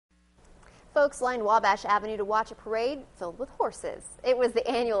Folks lined Wabash Avenue to watch a parade filled with horses. It was the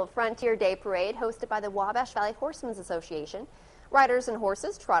annual Frontier Day Parade hosted by the Wabash Valley Horsemen's Association. Riders and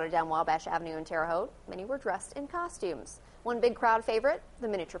horses trotted down Wabash Avenue in Terre Haute. Many were dressed in costumes. One big crowd favorite, the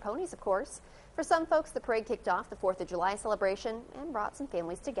miniature ponies, of course. For some folks, the parade kicked off the 4th of July celebration and brought some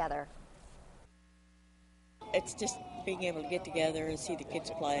families together. It's just being able to get together and see the kids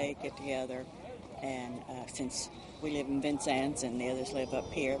play, get together. And since we live in Vincennes and the others live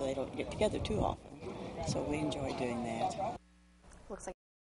up here, they don't get together too often. So we enjoy doing that.